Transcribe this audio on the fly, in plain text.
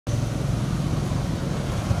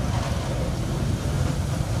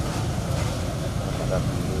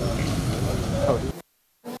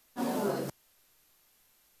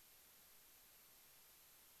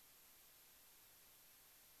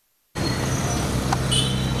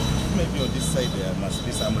on this side there must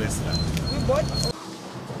be some restaurant. We bought.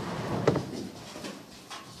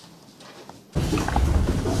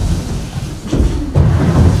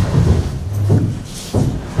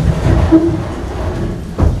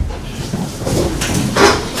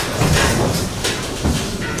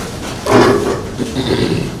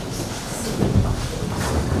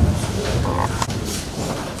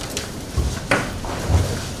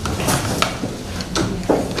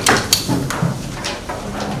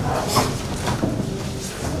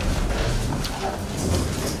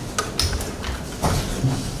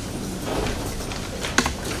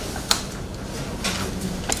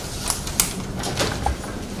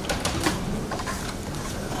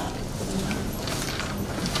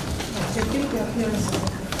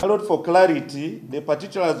 Lord, for clarity, the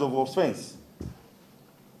particulars of offense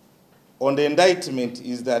on the indictment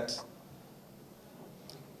is that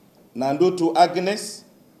Nandutu Agnes,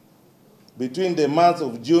 between the months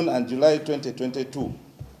of June and July 2022,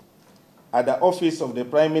 at the office of the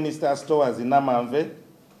Prime Minister's stores in Namamve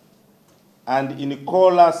and in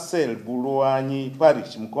Kola Cell, Buluanyi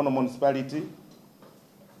Parish, Mukono Municipality,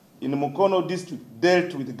 in Mukono District,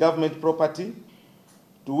 dealt with government property,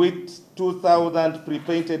 to wit 2,000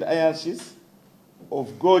 pre-painted iron sheets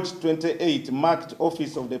of Gauge 28 marked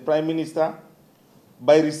office of the Prime Minister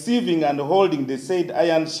by receiving and holding the said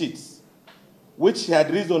iron sheets, which he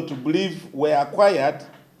had reason to believe were acquired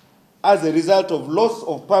as a result of loss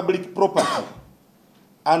of public property,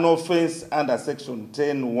 an offense under Section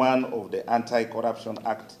 10(1) of the Anti-Corruption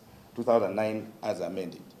Act 2009 as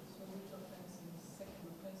amended.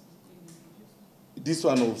 This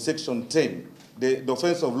one of Section 10. The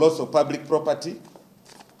offense of loss of public property,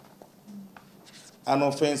 an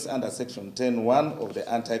offense under Section 10(1) of the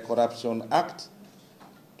Anti-Corruption Act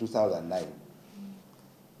 2009.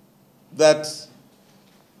 That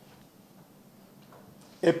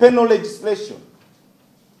a penal legislation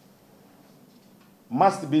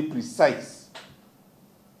must be precise.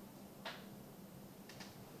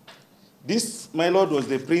 This, my Lord, was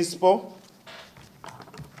the principle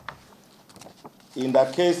in the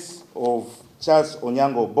case of Charles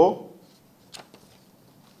Onyango Bo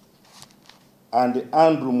and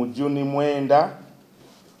Andrew Mujuni Mwenda,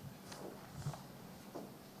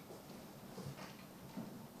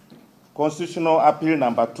 Constitutional Appeal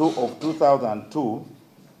number 2 of 2002,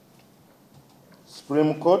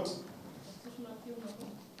 Supreme Court,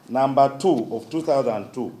 number 2 of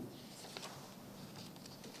 2002,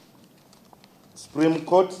 Supreme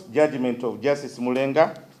Court, judgment of Justice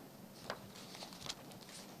Mulenga,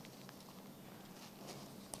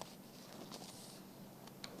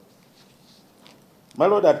 my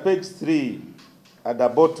Lord, at page 3, at the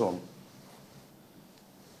bottom,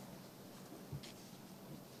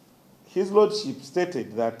 His Lordship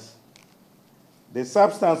stated that the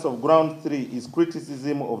substance of ground 3 is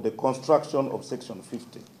criticism of the construction of Section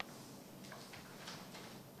 50.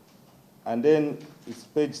 And then it's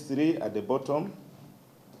page 3 at the bottom.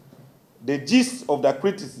 The gist of the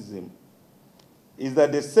criticism is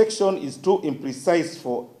that the section is too imprecise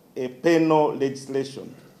for a penal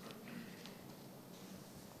legislation.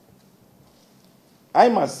 I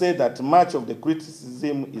must say that much of the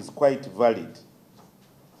criticism is quite valid.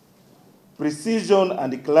 Precision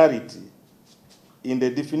and clarity in the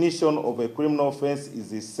definition of a criminal offense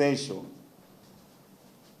is essential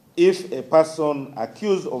if a person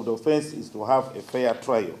accused of the offense is to have a fair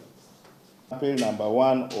trial. Appeal number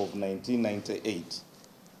 1 of 1998.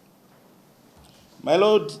 My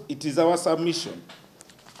Lord, it is our submission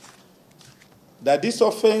that this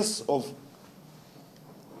offense of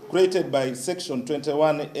created by Section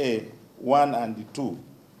 21A, 1 and 2,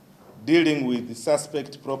 dealing with the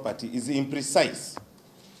suspect property, is imprecise.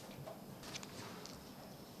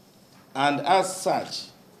 And as such,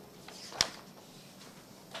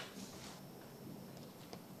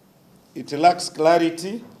 it lacks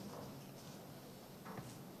clarity,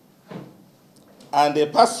 and a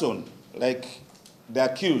person like the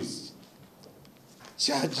accused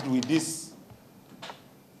charged with this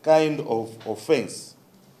kind of offense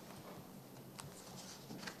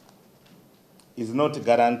is not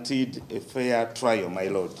guaranteed a fair trial, my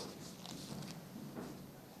Lord.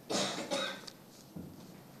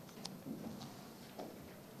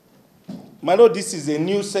 My Lord, this is a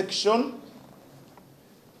new section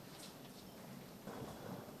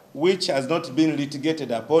which has not been litigated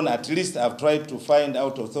upon. At least I've tried to find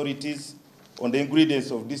out authorities on the ingredients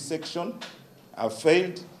of this section. I've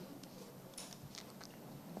failed.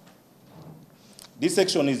 This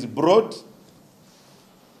section is broad.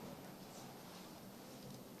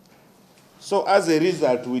 So as a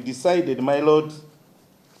result, we decided, my Lord,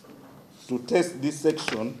 to test this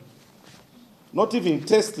section not even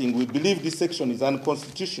testing, we believe this section is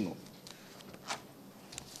unconstitutional.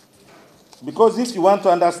 Because if you want to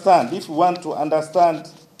understand,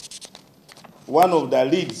 one of the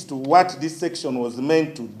leads to what this section was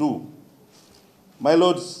meant to do, my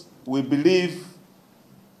lords, we believe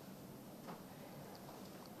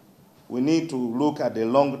we need to look at the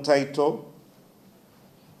long title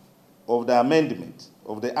of the amendment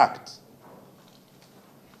of the Act.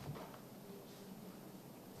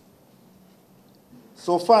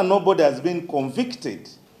 So far, nobody has been convicted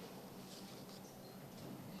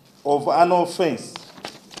of an offense.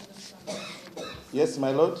 Yes,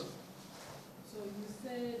 my lord? So you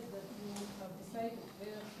said that you have decided,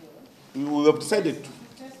 therefore, We have decided to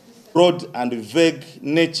broad and vague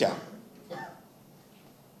nature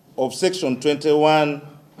of Section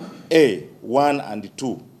 21A, 1 and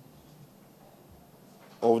 2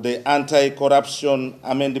 of the Anti-Corruption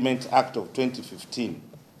Amendment Act of 2015.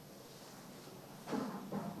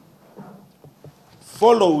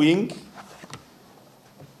 Following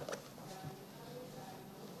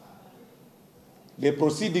the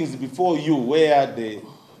proceedings before you where the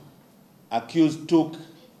accused took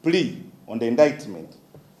plea on the indictment,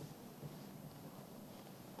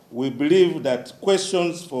 we believe that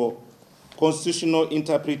questions for constitutional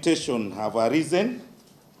interpretation have arisen.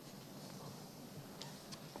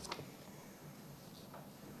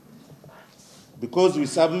 Because we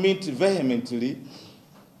submit vehemently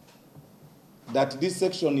that this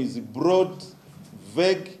section is broad,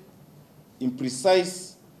 vague,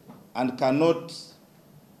 imprecise, and cannot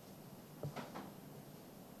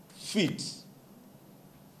fit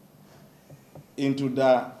into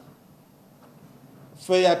the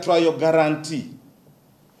fair trial guarantee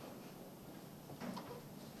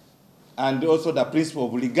and also the principle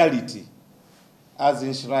of legality as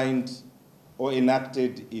enshrined or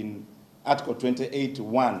enacted in Article 28,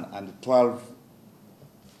 1 and 12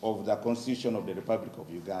 of the Constitution of the Republic of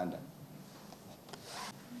Uganda.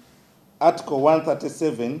 Article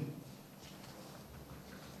 137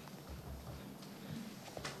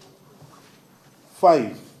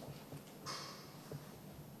 5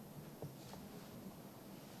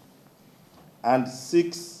 and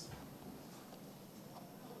 6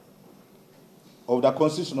 of the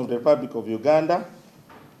Constitution of the Republic of Uganda,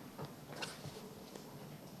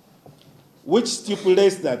 which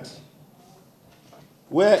stipulates that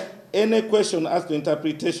where any question as to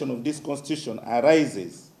interpretation of this Constitution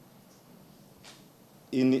arises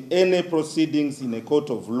in any proceedings in a court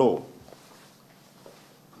of law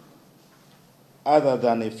other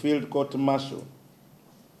than a field court martial,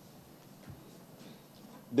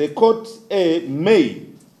 the court A may,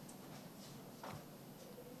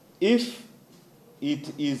 if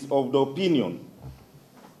it is of the opinion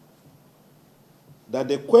that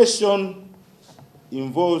the question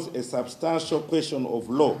involves a substantial question of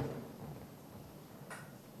law,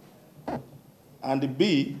 and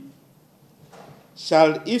B,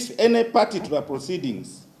 shall, if any party to the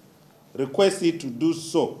proceedings requests it to do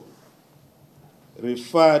so,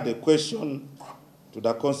 refer the question to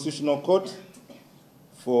the Constitutional Court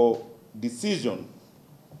for decision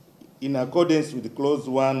in accordance with Clause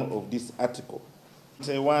 1 of this article.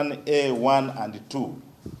 1A, 1 and 2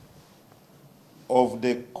 of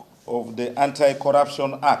the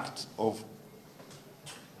Anti-Corruption Act of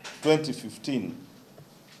 2015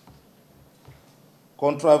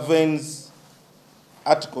 contravenes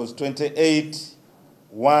Articles 28,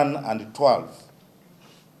 1 and 12,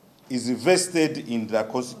 is vested in the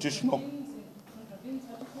constitutional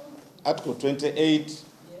Article 28,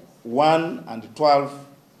 1 and 12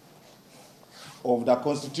 of the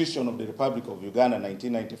Constitution of the Republic of Uganda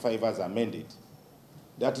 1995 as amended.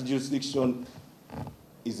 That jurisdiction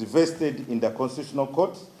is vested in the Constitutional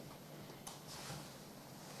Court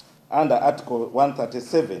under Article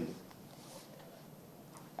 137.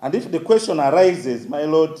 And if the question arises, my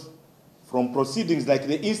lord, from proceedings like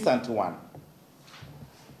the instant one,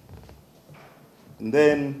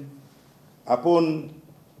 then upon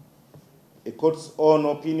a court's own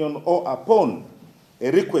opinion or upon a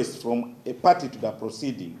request from a party to the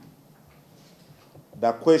proceeding,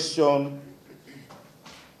 the question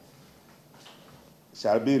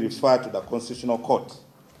shall be referred to the Constitutional Court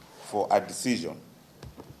for a decision.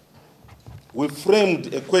 We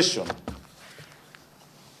framed a question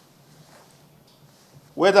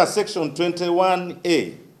whether Section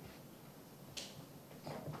 21A,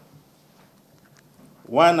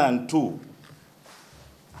 1 and 2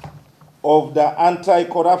 of the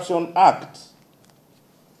Anti-Corruption Act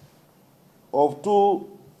of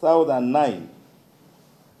 2009,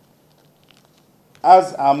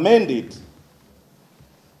 as amended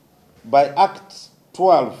by Act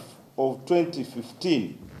 12 of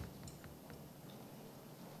 2015,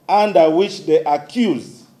 under which the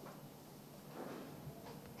accused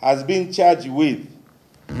has been charged with,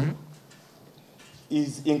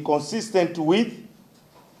 is inconsistent with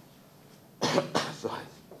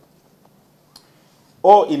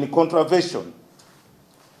or in contravention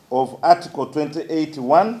of Article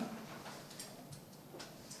 28(1)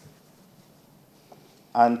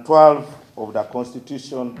 and 12 of the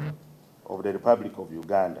Constitution of the Republic of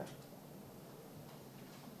Uganda.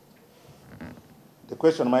 The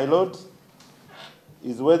question, my Lord,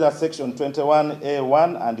 is whether Section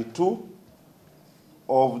 21A(1) and 2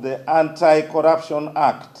 of the Anti-Corruption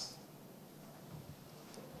Act,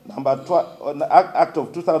 Act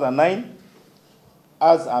of 2009,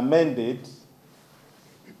 as amended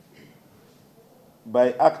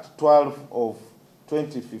by Act 12 of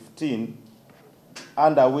 2015,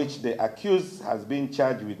 under which the accused has been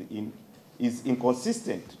charged with, is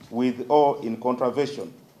inconsistent with or in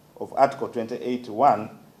contravention of Article 28(1)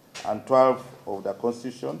 and 12 of the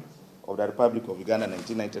Constitution of the Republic of Uganda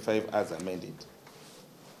 1995 as amended.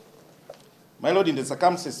 My Lord, in the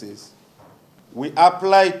circumstances, we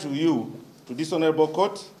apply to you, to this Honorable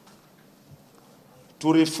Court,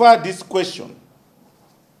 to refer this question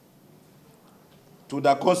to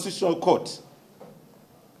the Constitutional Court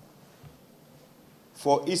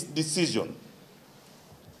for its decision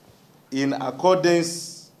in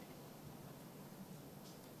accordance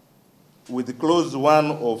with Clause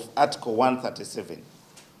 1 of Article 137.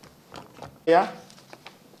 Here,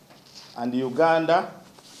 and Uganda,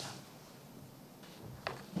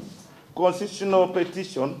 Constitutional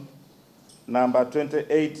Petition number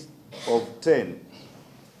 28 of 10,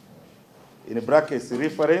 in brackets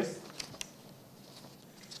reference.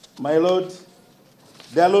 My Lord,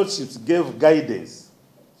 their Lordships gave guidance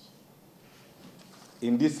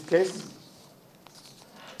in this case,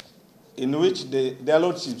 in which their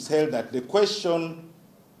Lordships held that the question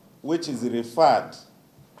which is referred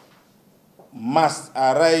must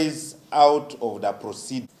arise out of the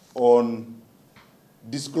proceeding on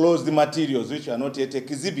disclosed materials which are not yet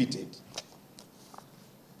exhibited.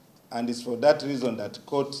 And it's for that reason that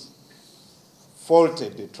court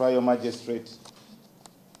faulted the trial magistrate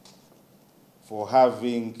for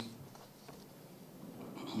having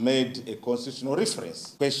made a constitutional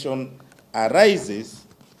reference. Question arises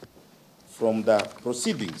from the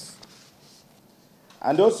proceedings.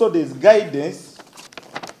 And also there's guidance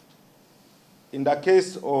in the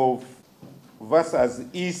case of versus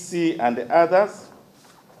EC and others,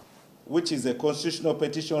 which is a constitutional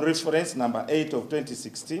petition reference number 8 of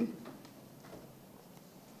 2016,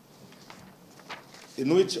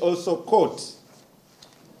 in which also court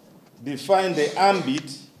defined the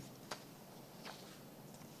ambit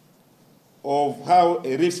of how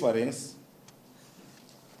a reference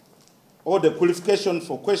or the qualification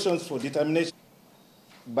for questions for determination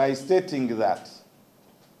by stating that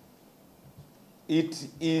it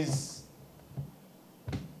is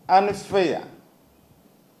unfair,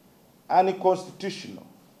 unconstitutional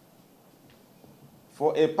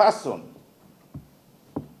for a person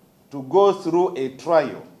to go through a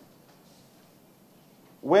trial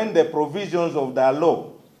when the provisions of the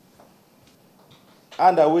law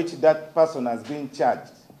under which that person has been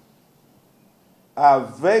charged are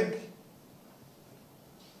vague,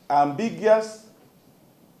 ambiguous,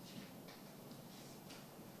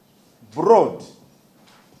 broad,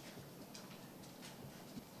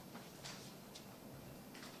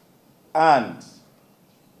 and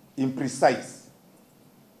imprecise.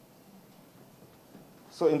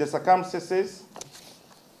 So in the circumstances,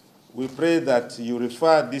 we pray that you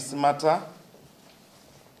refer this matter,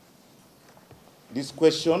 this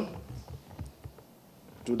question,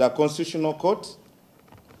 to the Constitutional Court.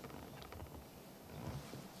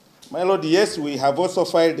 My Lord, yes, we have also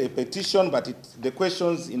filed a petition, but the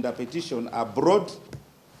questions in the petition are broad.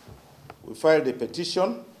 We filed a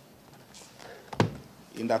petition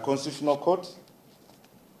in the Constitutional Court.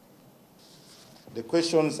 The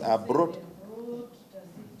questions are broad.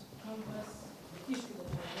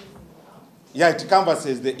 Yeah, it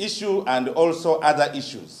canvasses the issue and also other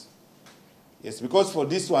issues. Yes, because for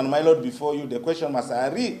this one, my Lord, before you, the question must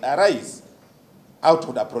arise out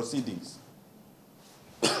of the proceedings.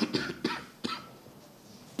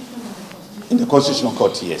 In the Constitutional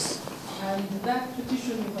Court, yes. And that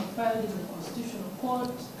petition you have filed in the Constitutional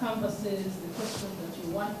Court canvasses the question that you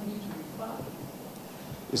want me to refer.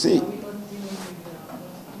 You see? Are we not dealing with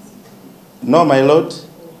no, my Lord.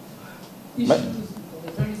 issues of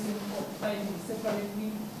the very same court, filing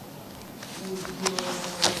separately with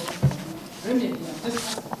your remedy?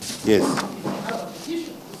 Yes. Our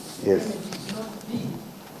petition. Yes. Remedy is not being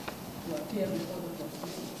appear before the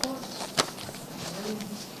Constitutional Court, raise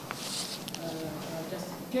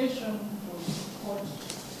justification for the court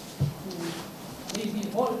to maybe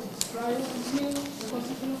halt its trial until the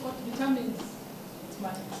Constitutional Court determines its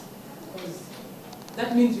matters. Because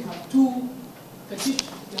that means you have two petitions.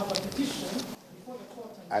 You have a petition before the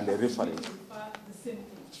court and a referee. The same thing.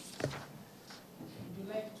 Would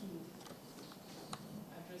you like to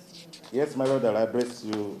address me on that? Yes, my Lord, I'll address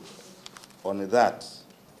you on that.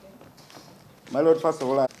 Okay. My Lord, first of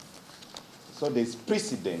all, so there's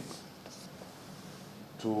precedent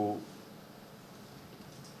to,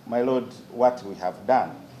 my Lord, what we have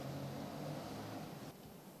done.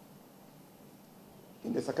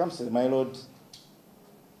 In the circumstances, my Lord,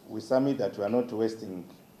 we submit that we are not wasting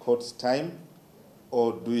court's time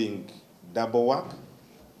or doing double work.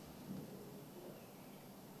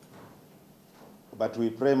 But we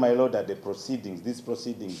pray, my Lord, that these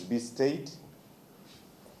proceedings be stayed.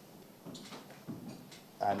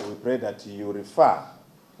 And we pray that you refer.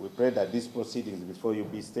 We pray that these proceedings before you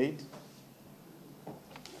be stayed.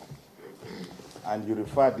 And you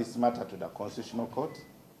refer this matter to the Constitutional Court.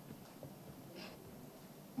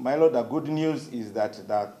 My Lord, the good news is that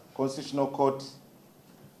the Constitutional Court,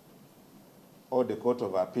 or the Court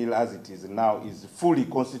of Appeal as it is now, is fully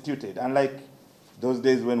constituted, unlike those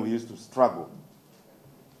days when we used to struggle,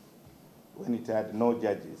 when it had no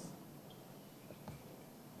judges.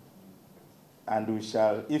 And we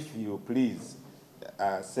shall, if you please,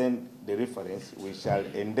 send the reference, we shall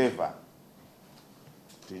endeavor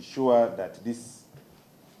to ensure that this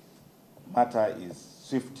matter is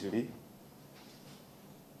swiftly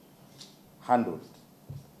handled.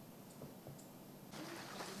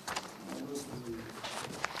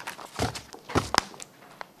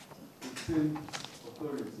 I'm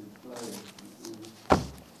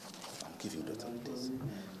giving the authorities.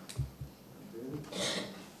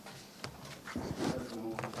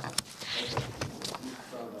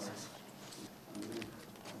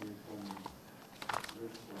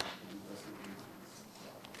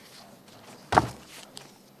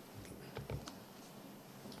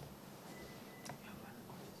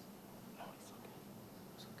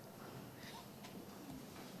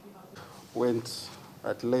 Went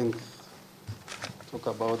at length talk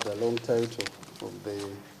about the long title of the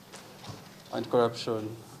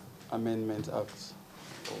Anti-Corruption Amendment Act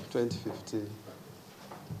of 2015.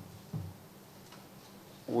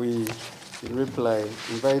 We, in reply,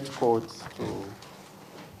 invite courts to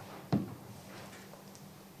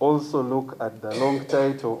also look at the long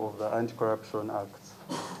title of the Anti-Corruption Act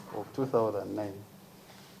of 2009,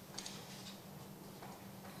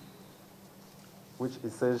 which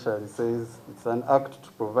essentially says it's an act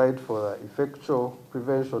to provide for the effectual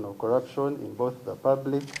prevention of corruption in both the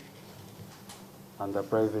public and the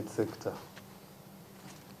private sector.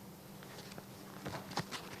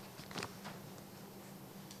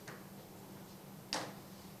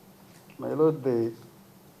 My Lord, the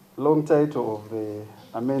long title of the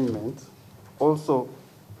amendment also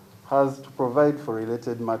has to provide for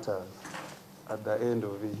related matters at the end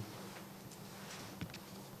of it.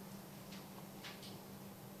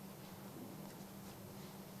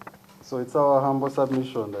 So it's our humble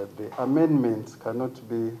submission that the amendment cannot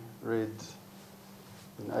be read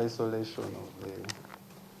in isolation of the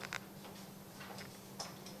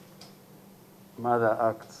mother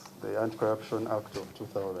act, the Anti-Corruption Act of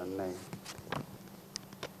 2009.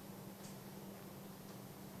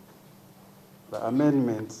 The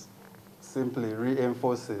amendment simply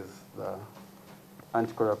reinforces the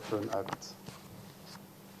Anti-Corruption Act.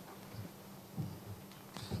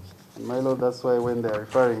 And my Lord, that's why when they're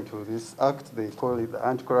referring to this act, they call it the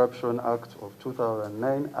Anti-Corruption Act of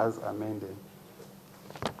 2009 as amended.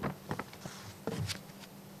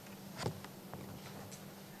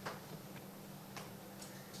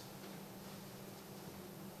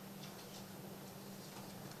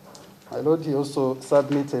 My Lord, he also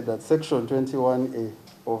submitted that Section 21A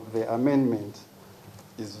of the amendment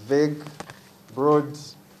is vague, broad,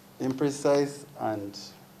 imprecise, and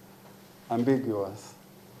ambiguous.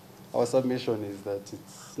 Our submission is that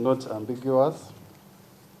it's not ambiguous.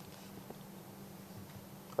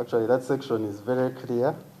 Actually, that section is very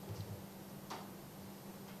clear.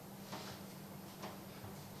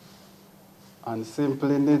 And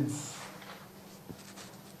simply needs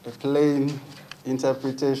a plain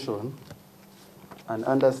interpretation and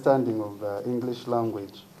understanding of the English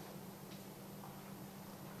language.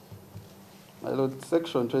 My Lord,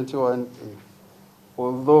 Section 21A,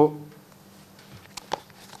 although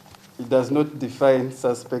it does not define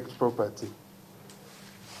suspect property,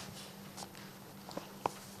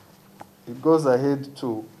 it goes ahead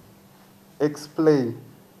to explain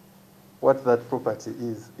what that property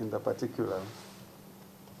is in the particular.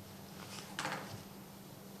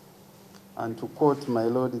 And to quote my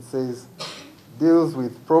lord, it says, deals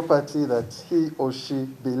with property that he or she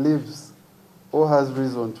believes or has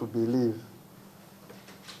reason to believe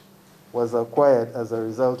was acquired as a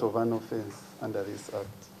result of an offense under this act.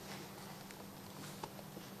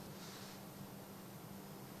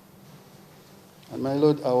 And my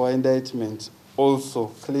lord, our indictment also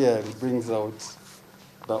clearly brings out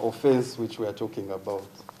the offense which we are talking about,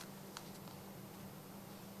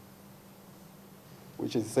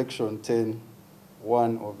 which is Section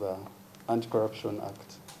 10(1) of the Anti-Corruption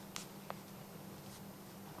Act.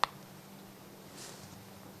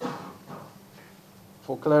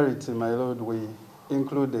 For clarity, my lord, we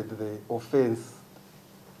included the offense,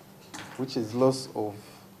 which is loss of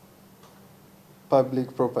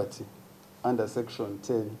public property, under Section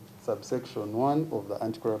 10, subsection 1 of the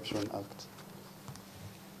Anti-Corruption Act.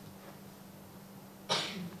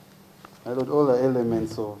 My lord, all the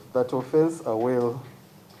elements of that offense are well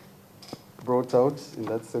brought out in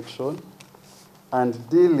that section, and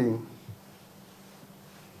dealing,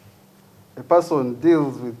 a person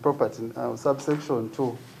deals with property, subsection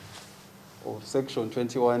 2 of Section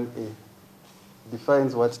 21A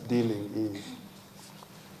defines what dealing is.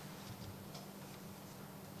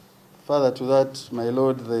 Further to that, my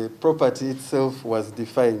lord, the property itself was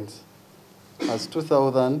defined as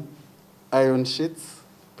 2,000 iron sheets,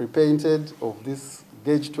 pre-painted, of this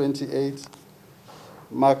gauge 28,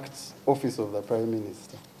 marked Office of the Prime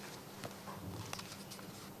Minister.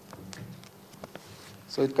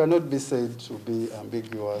 So it cannot be said to be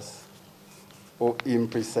ambiguous or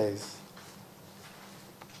imprecise.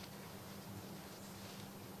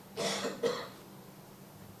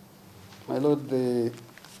 My lord, the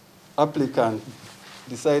applicant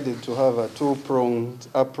decided to have a two-pronged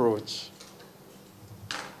approach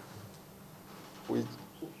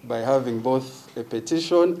by having both a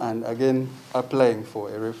petition and, again, applying for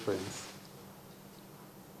a reference.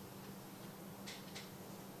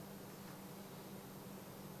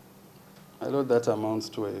 My lord, that amounts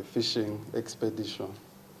to a fishing expedition.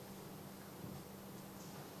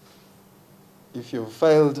 If you've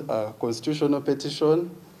filed a constitutional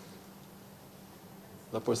petition,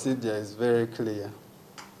 the procedure is very clear.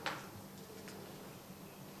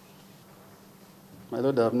 My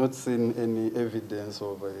lord, I have not seen any evidence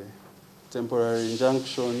of a temporary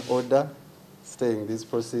injunction order staying these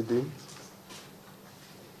proceedings.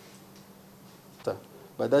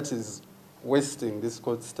 But that is wasting this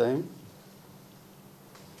court's time.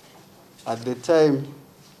 At the time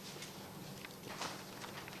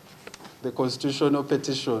the constitutional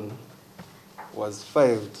petition was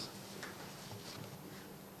filed,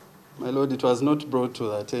 my lord, it was not brought to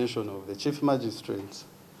the attention of the Chief Magistrate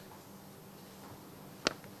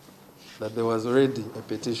that there was already a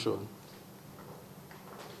petition.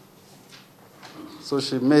 So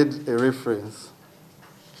she made a reference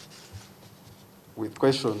with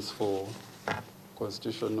questions for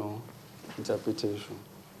constitutional interpretation.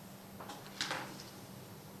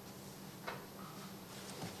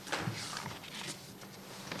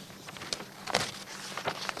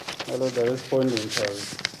 My lord, the respondent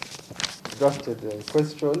has drafted a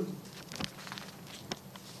question,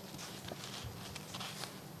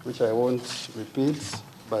 which I won't repeat,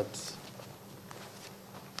 but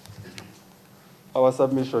our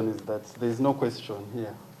submission is that there is no question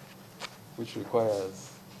here which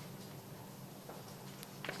requires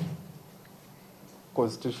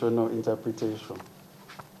constitutional interpretation.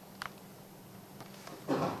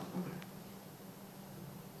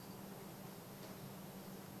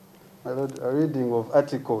 My lord, a reading of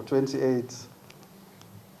Article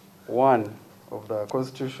 28(1) of the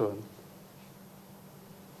Constitution,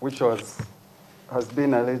 which has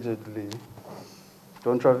been allegedly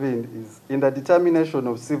contravened, is, in the determination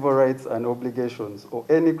of civil rights and obligations or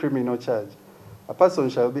any criminal charge, a person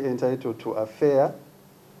shall be entitled to a fair,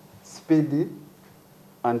 speedy,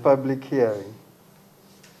 and public hearing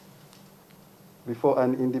before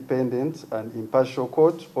an independent and impartial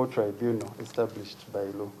court or tribunal established by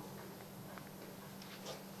law.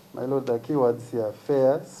 My lord, the keywords here,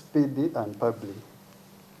 fair, speedy, and public.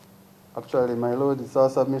 Actually, my lord, it's our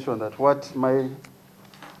submission that what my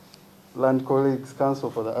land colleagues,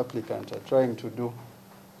 counsel for the applicant, are trying to do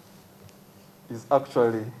is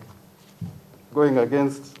actually going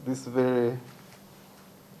against this very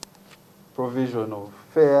provision of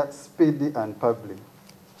fair, speedy, and public.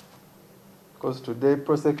 Because today,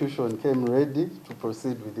 prosecution came ready to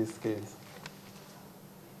proceed with this case,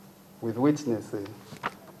 with witnesses.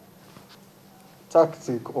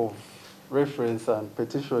 Tactic of reference and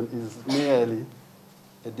petition is merely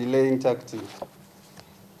a delaying tactic.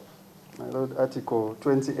 My Lord, Article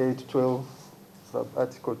 28:12,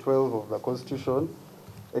 sub-Article 12 of the Constitution,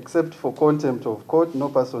 except for contempt of court, no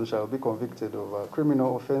person shall be convicted of a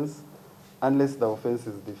criminal offence unless the offence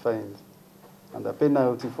is defined and the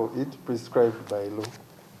penalty for it prescribed by law.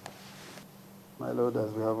 My Lord,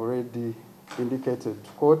 as we have already indicated to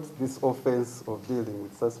court, this offence of dealing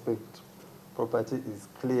with suspect property is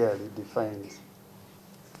clearly defined.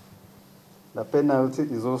 The penalty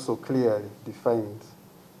is also clearly defined.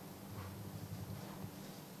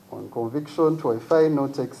 On conviction to a fine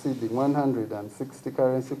not exceeding 160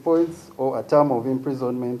 currency points or a term of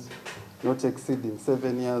imprisonment not exceeding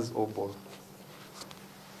 7 years or both.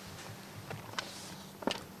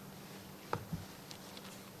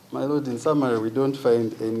 My Lord, in summary, we don't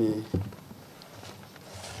find any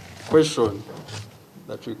question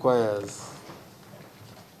that requires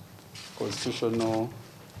constitutional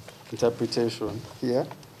interpretation here.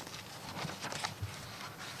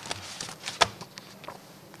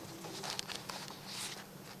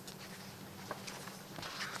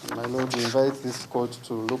 My Lord, we invite this court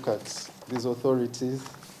to look at these authorities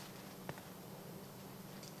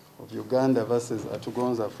of Uganda versus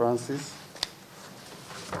Atugonza Francis.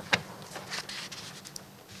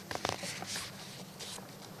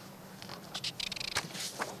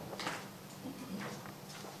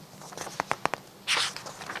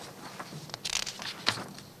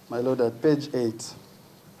 My Lord, at page 8,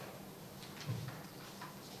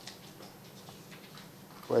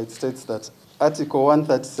 where it states that Article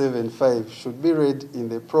 137(5) should be read in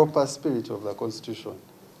the proper spirit of the Constitution,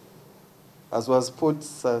 as was put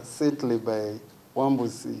succinctly by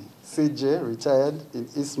Wambusi CJ, retired, in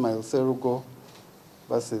Ismail Serugo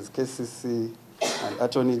versus KCC and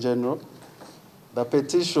Attorney General. The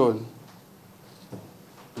petition,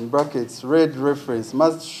 in brackets, read reference,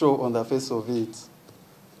 must show on the face of it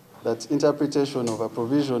that interpretation of a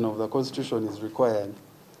provision of the Constitution is required.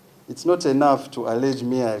 It's not enough to allege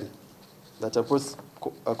merely that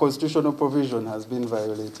a constitutional provision has been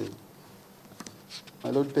violated.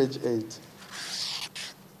 My Lord, page 8.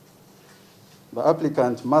 The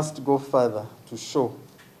applicant must go further to show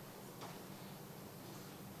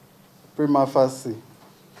prima facie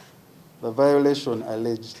the violation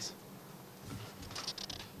alleged.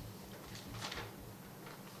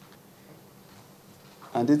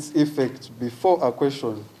 And its effect before a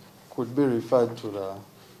question could be referred to the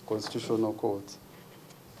Constitutional Court.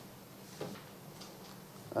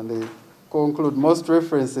 And they conclude, most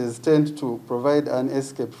references tend to provide an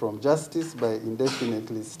escape from justice by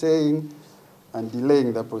indefinitely staying and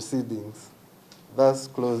delaying the proceedings, thus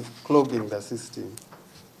clogging the system.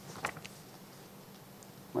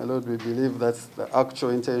 My Lord, we believe that's the actual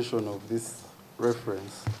intention of this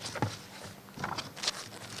reference.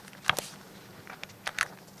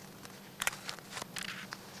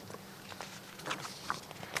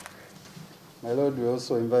 My Lord, we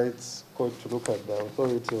also invite court to look at the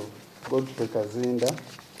authority of Godfrey Kazinda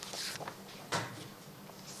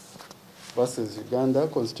versus Uganda,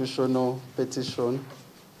 constitutional petition,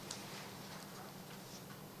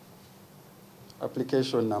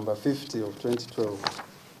 application number 50 of 2012.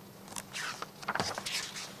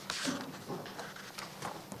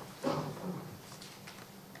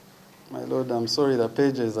 My Lord, I'm sorry the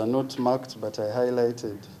pages are not marked, but I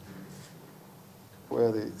highlighted where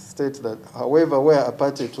they state that, however, where a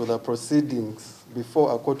party to the proceedings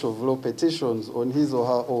before a court of law petitions on his or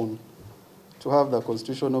her own to have the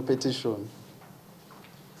constitutional petition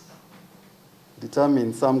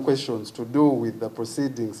determine some questions to do with the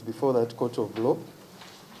proceedings before that court of law,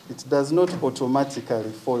 it does not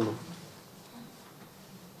automatically follow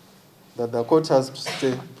that the court has to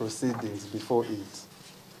stay proceedings before it,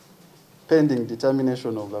 pending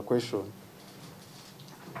determination of the question.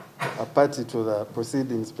 A party to the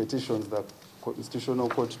proceedings petitions the Constitutional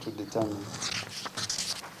Court to determine.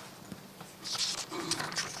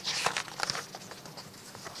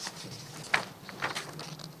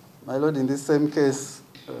 My Lord, in this same case,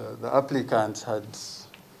 the applicant had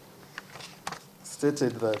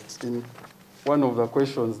stated that in one of the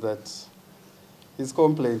questions that his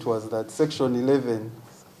complaint was that Section 11,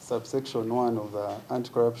 subsection 1 of the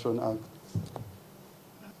Anti-Corruption Act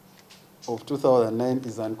of 2009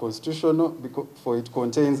 is unconstitutional because, for it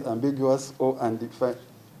contains ambiguous or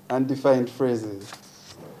undefined phrases,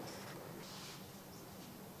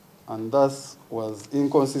 and thus was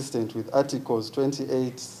inconsistent with Articles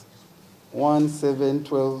 28, 1, 7,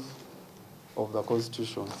 12 of the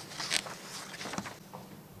Constitution.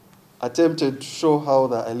 Attempted to show how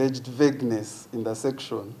the alleged vagueness in the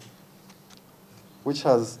section, which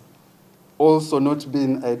has also not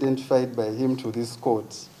been identified by him to this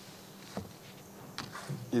court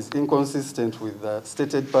is inconsistent with the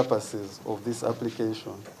stated purposes of this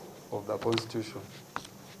application of the Constitution.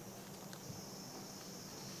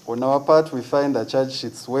 On our part, we find the charge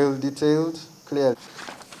sheets well detailed, clear.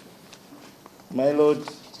 My Lord,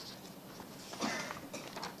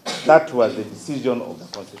 that was the decision of the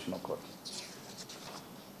Constitutional Court.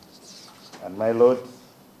 And my Lord,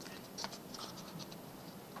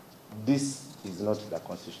 this is not the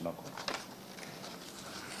Constitutional Court.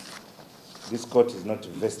 This court is not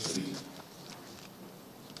vested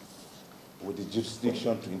with the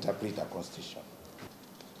jurisdiction to interpret a constitution.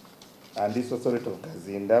 And this authority of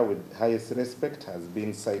Kazinda, with highest respect, has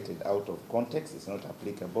been cited out of context. It's not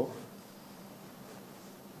applicable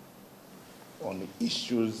on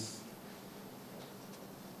issues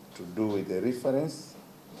to do with the reference.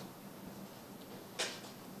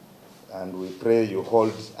 And we pray you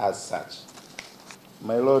hold as such.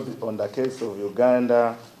 My Lord, on the case of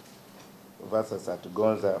Uganda versus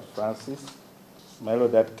Atugonza Francis, my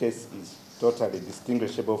Lord, that case is totally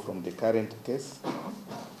distinguishable from the current case.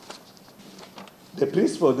 The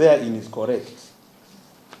principle therein is correct,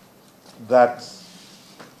 that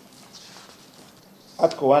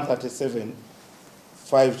Article 137(5)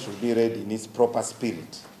 should be read in its proper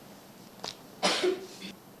spirit,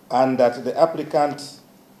 and that the applicant,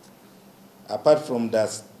 apart from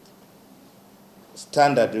the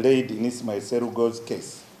standard laid in Ismail Serugo's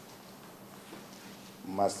case,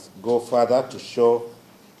 must go further to show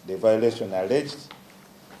the violation alleged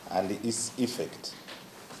and its effect.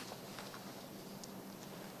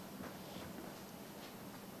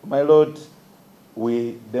 My Lord,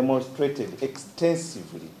 we demonstrated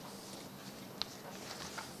extensively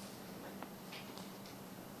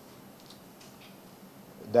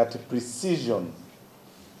that precision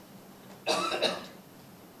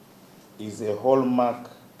is a hallmark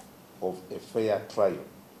of a fair trial,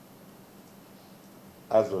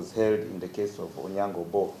 as was held in the case of Onyango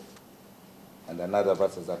Bo and another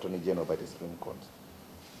versus Attorney General by the Supreme Court.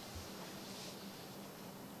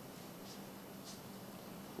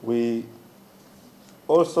 We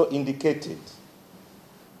also indicated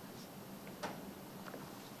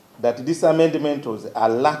that this amendment was a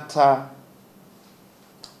latter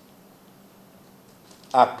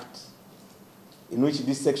act in which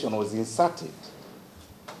this section was inserted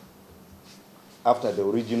after the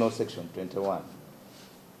original section 21.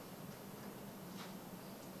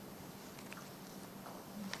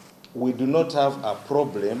 We do not have a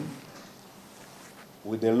problem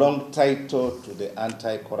with the long title to the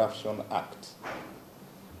Anti-Corruption Act.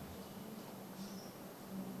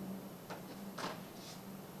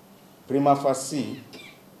 Prima facie,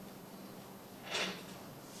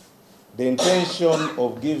 the intention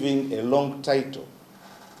of giving a long title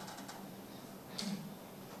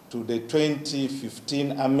to the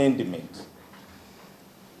 2015 amendment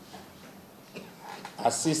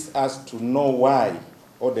assists us to know why,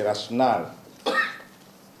 or the rationale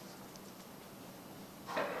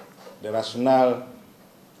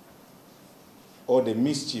or the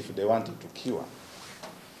mischief they wanted to cure.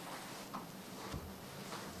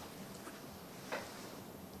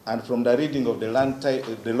 And from the reading of the long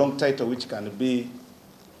title, which can be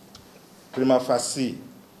prima facie,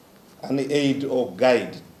 an aid or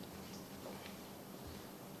guide,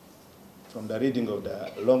 from the reading of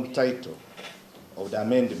the long title of the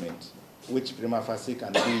amendment, which prima facie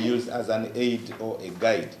can be used as an aid or a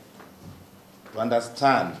guide to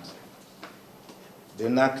understand the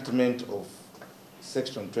enactment of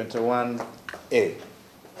Section 21A.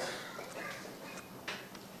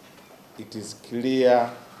 It is clear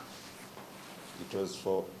it was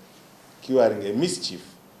for curing a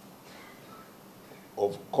mischief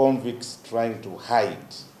of convicts trying to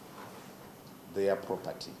hide their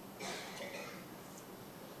property.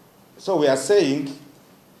 So we are saying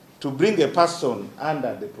to bring a person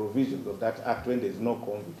under the provisions of that act when there is no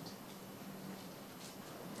convict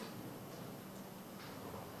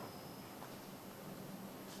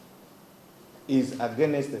is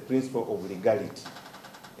against the principle of legality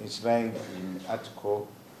enshrined in Article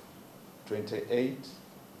 28(12).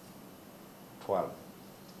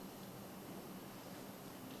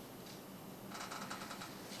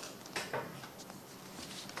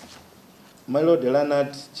 My Lord, the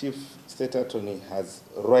learned Chief State Attorney has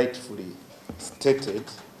rightfully stated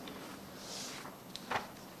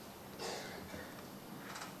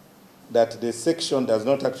that the section does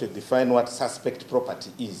not actually define what suspect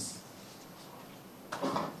property is.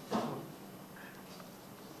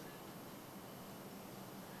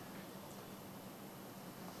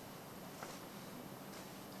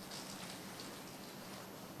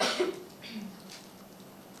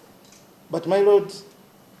 But my Lord,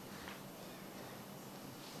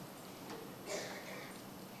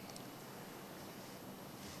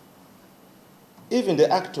 even the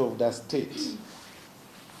act of the state,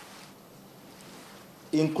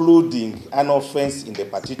 including an offense in the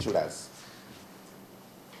particulars,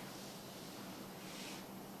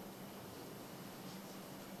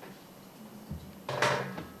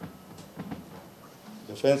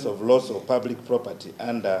 the offense of loss of public property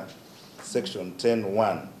under Section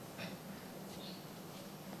 10(1)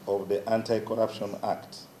 of the Anti-Corruption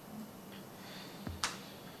Act.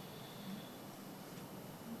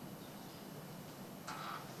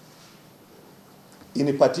 In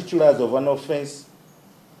the particulars of an offense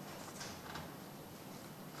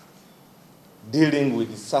dealing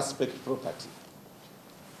with suspect property,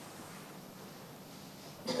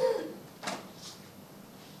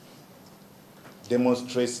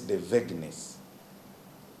 demonstrates the vagueness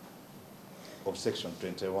of Section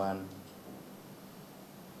 21A,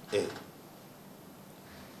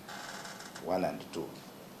 1 and 2.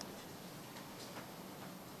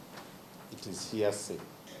 It is hearsay.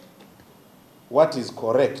 What is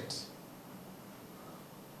correct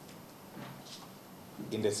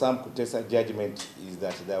in the Sam Kutesa judgment is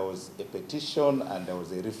that there was a petition and there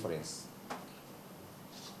was a reference.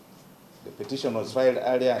 The petition was filed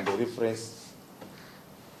earlier and the reference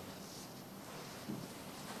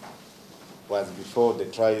was before the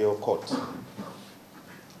trial court.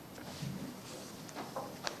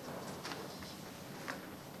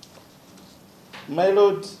 My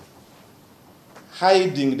Lord,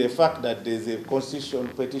 hiding the fact that there's a constitutional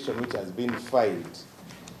petition which has been filed,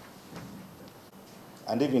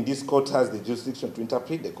 and even this court has the jurisdiction to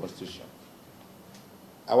interpret the Constitution.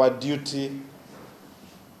 Our duty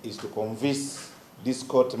is to convince this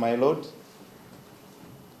court, my Lord,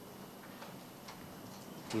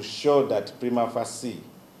 to show that prima facie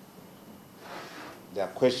there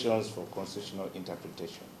are questions for constitutional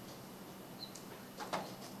interpretation.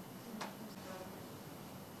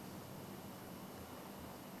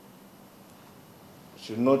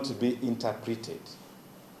 Should not be interpreted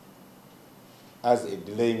as a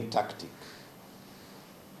delaying tactic.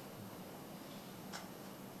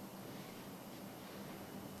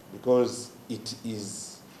 Because it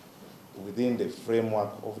is within the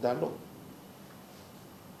framework of the law.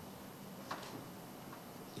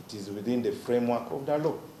 It is within the framework of the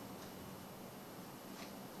law.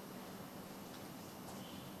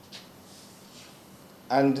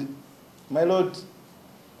 And, my Lord,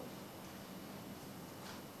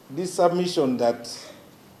 this submission that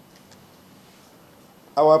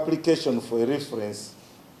our application for a reference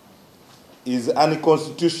is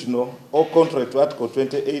unconstitutional or contrary to Article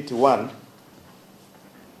 28(1),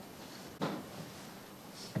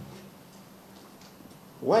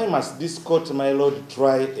 why must this court, my Lord,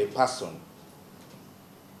 try a person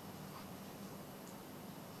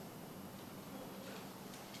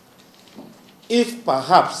if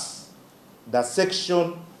perhaps the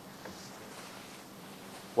section,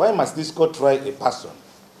 why must this court try a person,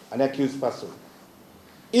 an accused person,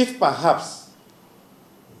 if perhaps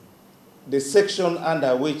the section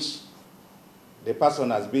under which the person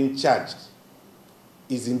has been charged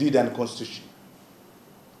is indeed unconstitutional?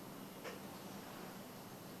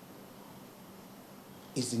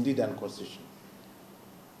 Is indeed unconstitutional.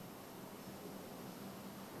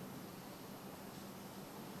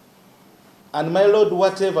 And my Lord,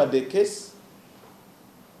 whatever the case,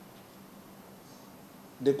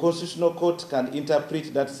 the Constitutional Court can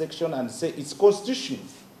interpret that section and say it's constitutional.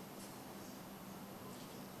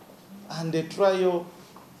 And the trial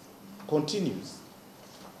continues.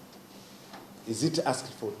 Is it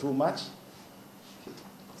asked for too much?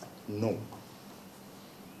 No.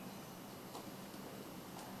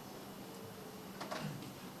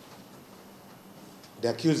 The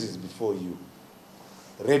accused is before you,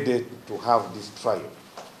 ready to have this trial.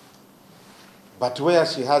 But where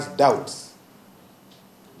she has doubts,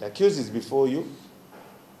 the accused is before you,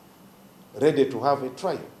 ready to have a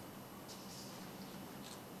trial.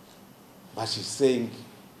 But she's saying,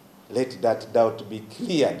 let that doubt be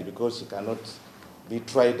cleared because she cannot be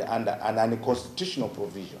tried under an unconstitutional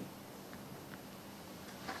provision.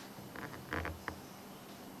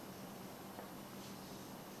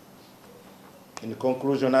 In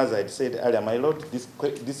conclusion, as I said earlier, my Lord, this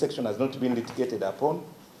section has not been litigated upon.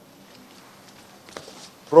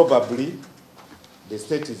 Probably the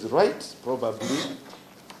state is right, probably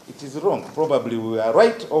it is wrong. Probably we are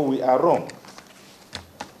right or we are wrong.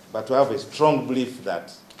 But we have a strong belief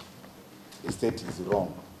that the state is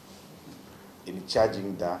wrong in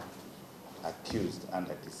charging the accused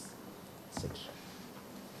under this section.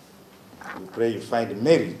 We pray you find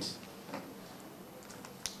merit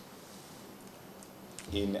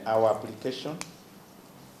in our application.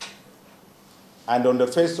 And on the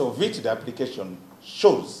face of it, the application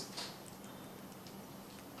shows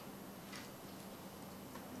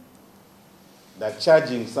that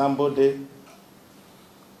charging somebody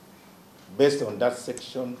based on that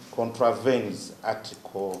section contravenes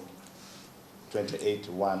Article 28,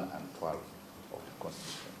 1 and 12 of the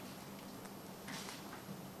Constitution.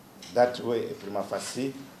 That way, a prima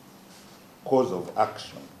facie cause of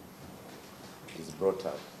action is brought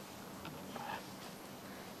up.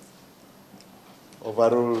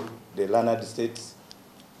 Overrule the learned states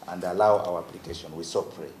and allow our application. We so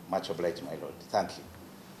pray. Much obliged, my Lord. Thank you.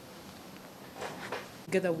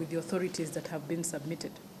 Together with the authorities that have been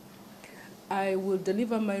submitted. I will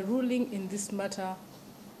deliver my ruling in this matter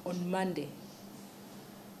on Monday.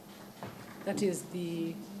 That is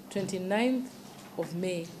the 29th of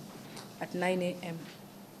May at 9 a.m.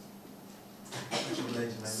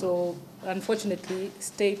 So, unfortunately,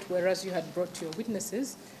 State, whereas you had brought your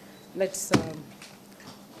witnesses, let's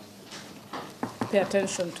pay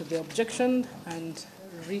attention to the objection and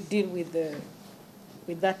deal with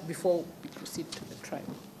that before we proceed to the trial.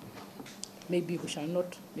 Maybe we shall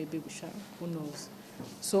not, maybe we shall, who knows.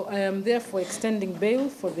 So I am therefore extending bail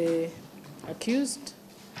for the accused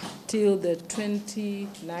till the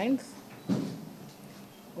 29th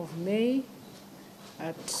of May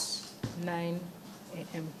at 9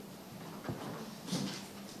 a.m.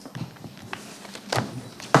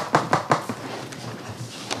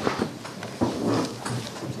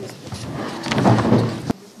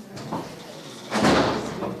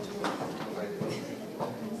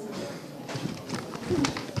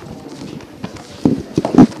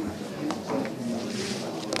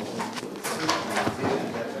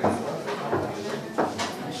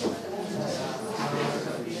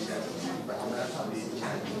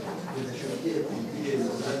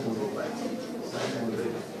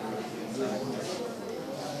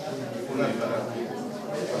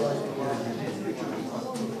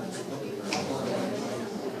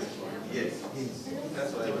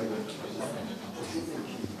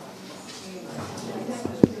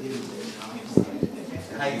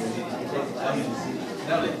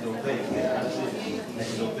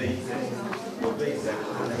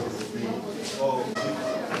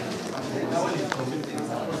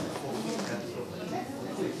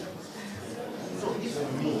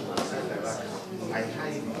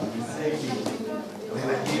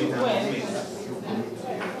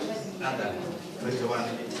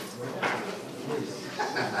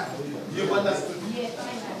 You understood? Yes, I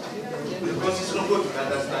know. Because it's not good to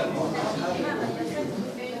understand.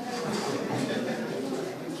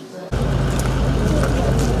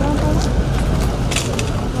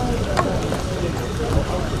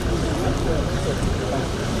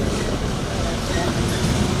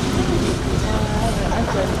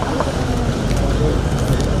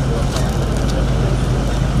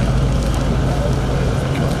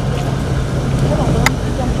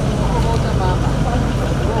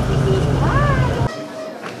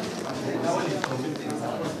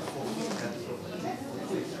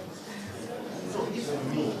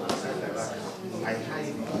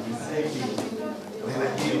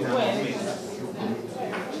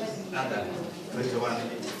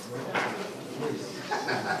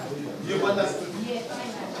 You understood? Yes, I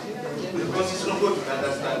know.